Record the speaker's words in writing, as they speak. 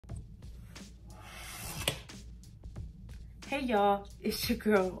Hey y'all, it's your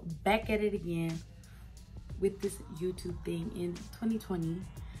girl back at it again with this YouTube thing in 2020.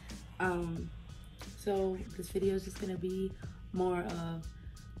 So this video is just gonna be more of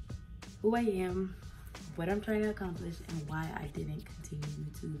who I am, what I'm trying to accomplish, and why I didn't continue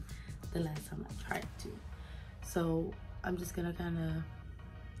YouTube the last time I tried to. So I'm just gonna kind of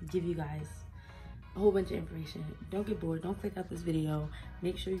give you guys a whole bunch of information. Don't get bored, don't click out this video.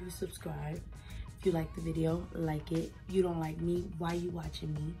 Make sure you subscribe. If you like the video, like it. You don't like me, why you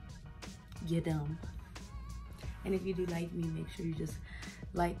watching me? You're dumb. And if you do like me, make sure you just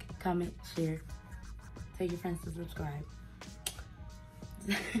like, comment, share. Tell your friends to subscribe.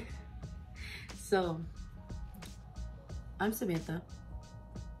 So, I'm Samantha.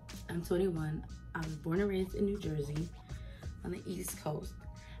 I'm 21. I was born and raised in New Jersey on the East Coast,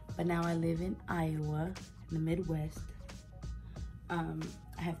 but now I live in Iowa, in the Midwest. I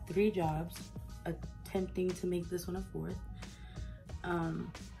have 3 jobs, attempting to make this one a 4th.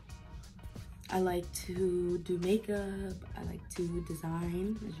 I like to do makeup. I like to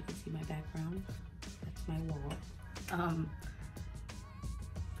design. As you can see my background, that's my wall.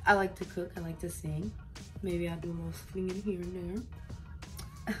 I like to cook. I like to sing. Maybe I'll do a little singing here and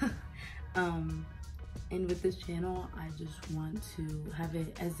there. And with this channel, I just want to have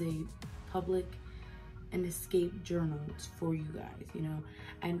it as a public and escape journal for you guys, you know.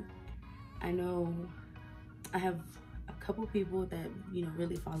 And I know I have a couple people that, you know,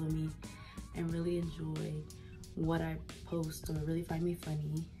 really follow me and really enjoy what I post or really find me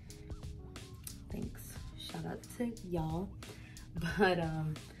funny. Thanks. Shout out to y'all. But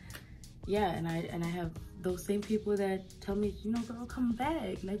yeah, and I have those same people that tell me, you know, girl, come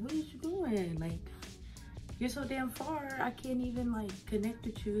back. Like, what are you doing? Like, you're so damn far. I can't even like connect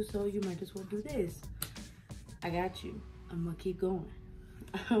with you, so you might as well do this. I got you. I'm gonna keep going.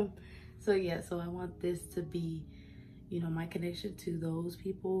 So yeah, so I want this to be, you know, my connection to those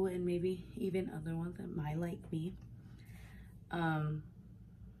people and maybe even other ones that might like me. And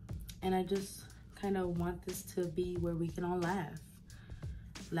I just kind of want this to be where we can all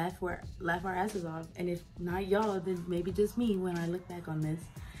laugh our asses off. And if not y'all, then maybe just me when I look back on this.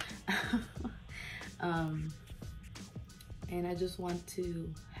 And I just want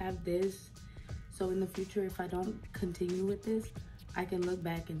to have this so in the future, if I don't continue with this, I can look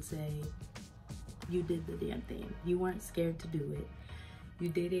back and say, you did the damn thing. You weren't scared to do it. You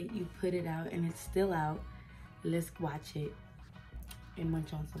did it, you put it out, and it's still out. Let's watch it and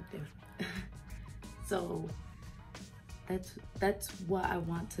munch on something. So that's what I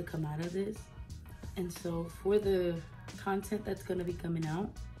want to come out of this. And so for the content that's gonna be coming out,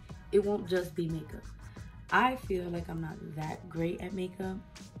 it won't just be makeup. I feel like I'm not that great at makeup,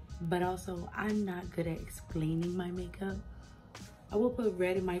 but also I'm not good at explaining my makeup. I will put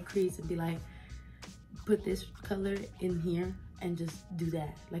red in my crease and be like, put this color in here and just do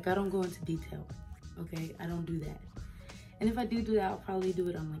that. Like, I don't go into detail, okay? I don't do that. And if I do that, I'll probably do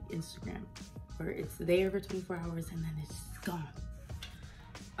it on like Instagram, where it's there for 24 hours and then it's gone.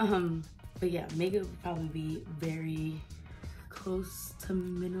 But yeah, makeup would probably be very close to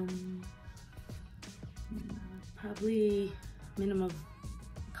minimum, probably minimum of a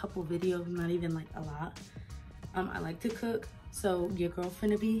couple videos, not even like a lot. I like to cook, so your girl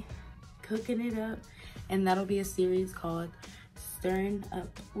finna be cooking it up, and that'll be a series called Stirring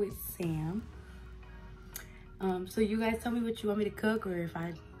Up with Sam. So you guys tell me what you want me to cook, or if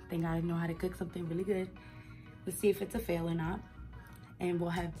I think I know how to cook something really good. Let's see if it's a fail or not. And we'll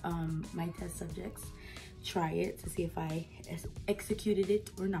have my test subjects try it to see if I executed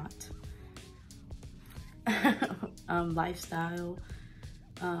it or not. Lifestyle,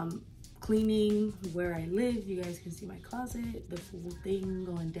 cleaning, where I live. You guys can see my closet, the full thing,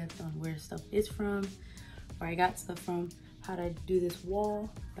 go in depth on where stuff is from, where I got stuff from, how to do this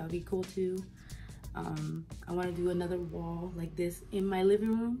wall. That would be cool too. I want to do another wall like this in my living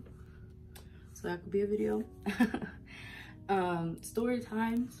room, so that could be a video. Story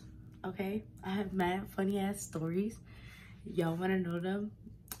times. Okay, I have mad funny ass stories. Y'all want to know them?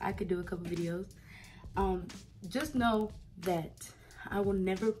 I could do a couple videos. Just know that I will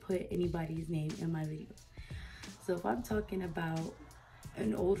never put anybody's name in my videos. So if I'm talking about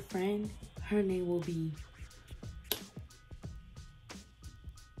an old friend, her name will be,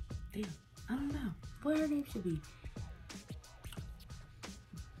 damn, I don't know what her name should be.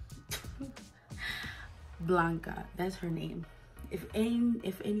 Blanca, that's her name. If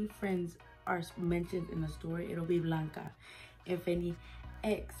any friends are mentioned in the story, it'll be Blanca. If any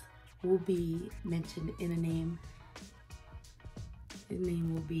ex will be mentioned in a name, his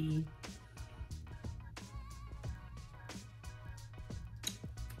name will be,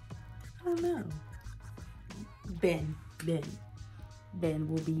 I don't know, Ben. Ben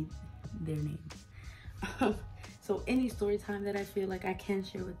will be their name. So any story time that I feel like I can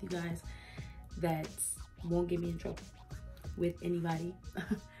share with you guys that won't get me in trouble with anybody,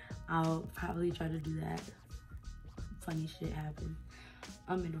 I'll probably try to do that. Funny shit happens.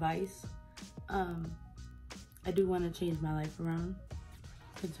 Advice. I do want to change my life around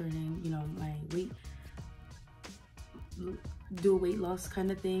concerning, you know, my weight. Do a weight loss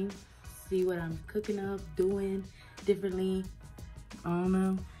kind of thing. See what I'm cooking up, doing differently. I don't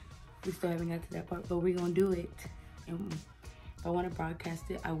know. We still haven't got to that part, but we're gonna do it. And if I want to broadcast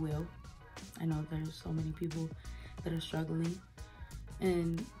it, I will. I know there's so many people that are struggling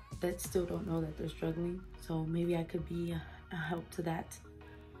and that still don't know that they're struggling. So maybe I could be a help to that.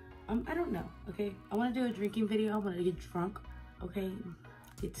 I don't know, okay? I want to do a drinking video. I want to get drunk, okay?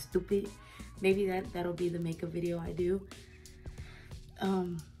 Get stupid. Maybe that'll be the makeup video I do.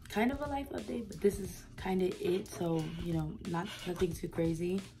 Kind of a life update, but this is kind of it. So, you know, nothing too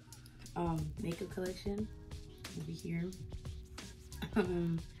crazy. Makeup collection over here.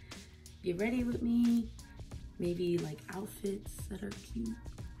 Get ready with me. Maybe like outfits that are cute,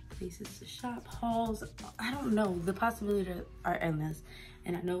 places to shop, hauls. I don't know. The possibilities are endless.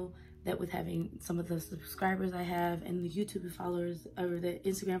 And I know that with having some of the subscribers I have and the YouTube followers or the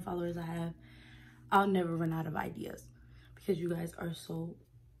Instagram followers I have, I'll never run out of ideas because you guys are so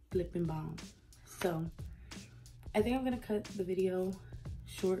flipping bomb. So I think I'm gonna cut the video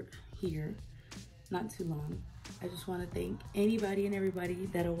short here, not too long. I just want to thank anybody and everybody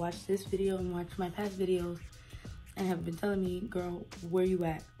that'll watch this video and watch my past videos and have been telling me, girl, where you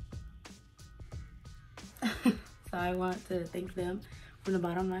at? So I want to thank them from the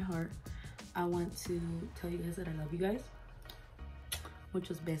bottom of my heart. I want to tell you guys that I love you guys.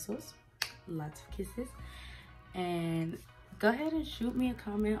 Muchos besos, lots of kisses. And go ahead and shoot me a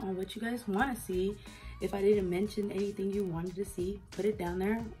comment on what you guys want to see. If I didn't mention anything you wanted to see, put it down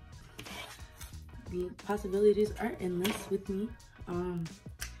there. The possibilities are endless with me.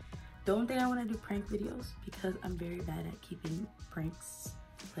 Don't think I want to do prank videos because I'm very bad at keeping pranks.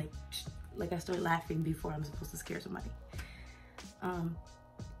 Like I start laughing before I'm supposed to scare somebody.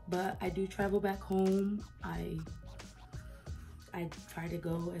 But I do travel back home. I try to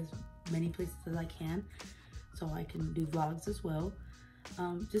go as many places as I can so I can do vlogs as well.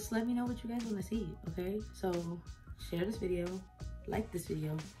 Just let me know what you guys want to see, okay? So share this video, like this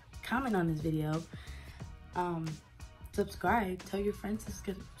video, comment on this video, subscribe, tell your friends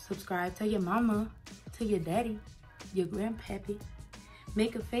to subscribe, tell your mama, tell your daddy, your grandpappy,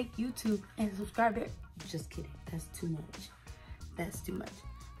 make a fake YouTube and subscribe there. Just kidding, that's too much. That's too much.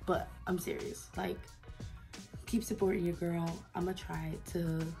 But I'm serious, like, keep supporting your girl. I'm gonna try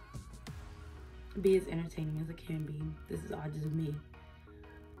to be as entertaining as I can be. This is all just me.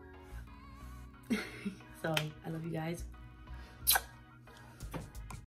 So I love you guys.